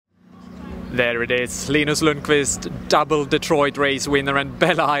There it is, Linus Lundqvist, double Detroit race winner and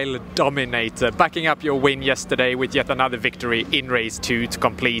Belle Isle dominator, backing up your win yesterday with yet another victory in race 2 to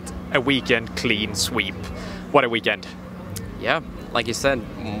complete a weekend clean sweep. What a weekend. Yeah, like you said,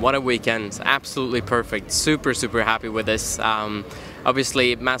 what a weekend. Absolutely perfect. Super happy with this.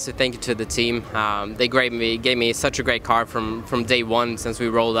 Obviously, massive thank you to the team. They gave me such a great car from day one since we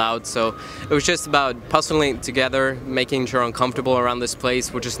rolled out. So it was just about puzzling it together, making sure I'm comfortable around this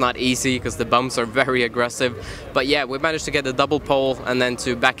place, which is not easy because the bumps are very aggressive. But yeah, we managed to get the double pole and then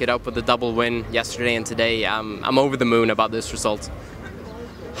to back it up with the double win yesterday and today. I'm over the moon about this result.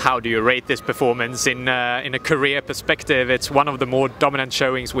 How do you rate this performance in a career perspective? It's one of the more dominant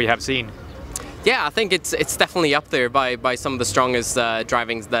showings we have seen. Yeah, I think it's definitely up there by some of the strongest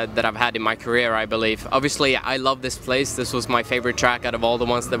drivings that I've had in my career, I believe. Obviously, I love this place. This was my favorite track out of all the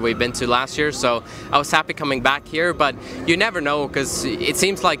ones that we've been to last year, so I was happy coming back here, but you never know because it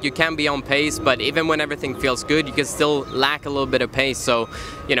seems like you can be on pace, but even when everything feels good, you can still lack a little bit of pace. So,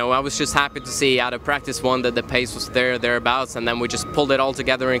 you know, I was just happy to see out of practice 1 that the pace was thereabouts, and then we just pulled it all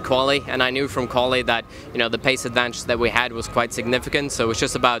together in quali, and I knew from quali that, you know, the pace advantage that we had was quite significant, so it was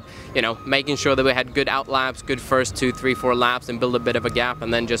just about, you know, making sure that we had good out laps, good first 2, 3, 4 laps and build a bit of a gap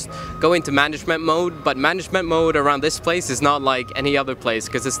and then just go into management mode. But management mode around this place is not like any other place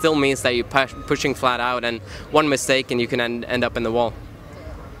because it still means that you're pushing flat out and one mistake and you can end up in the wall.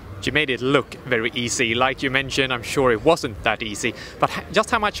 You made it look very easy. Like you mentioned, I'm sure it wasn't that easy. But just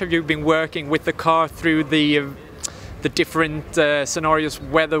how much have you been working with the car through the different scenarios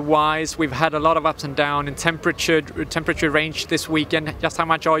weather-wise? We've had a lot of ups and downs in temperature range this weekend. Just how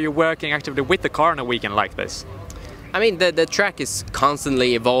much are you working actively with the car on a weekend like this? I mean, the track is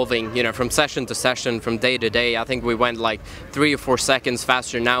constantly evolving, you know, from session to session, from day to day. I think we went like 3 or 4 seconds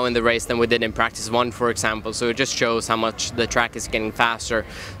faster now in the race than we did in practice 1, for example. So it just shows how much the track is getting faster.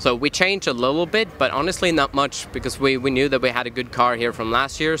 So we changed a little bit, but honestly not much because we knew that we had a good car here from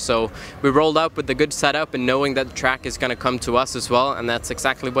last year. So we rolled up with the good setup and knowing that the track is going to come to us as well. And that's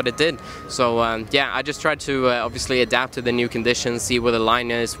exactly what it did. So yeah, I just tried to obviously adapt to the new conditions, see where the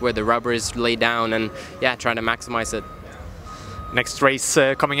line is, where the rubber is laid down, and yeah, try to maximize it. Next race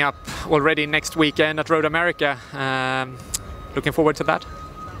coming up already next weekend at Road America. Looking forward to that?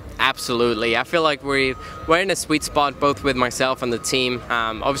 Absolutely. I feel like we're in a sweet spot both with myself and the team.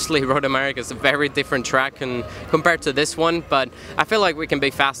 Obviously Road America is a very different track compared to this one, but I feel like we can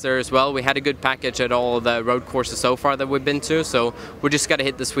be faster as well. We had a good package at all the road courses so far that we've been to, so we just got to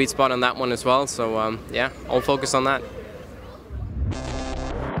hit the sweet spot on that one as well. So yeah, I'll focus on that.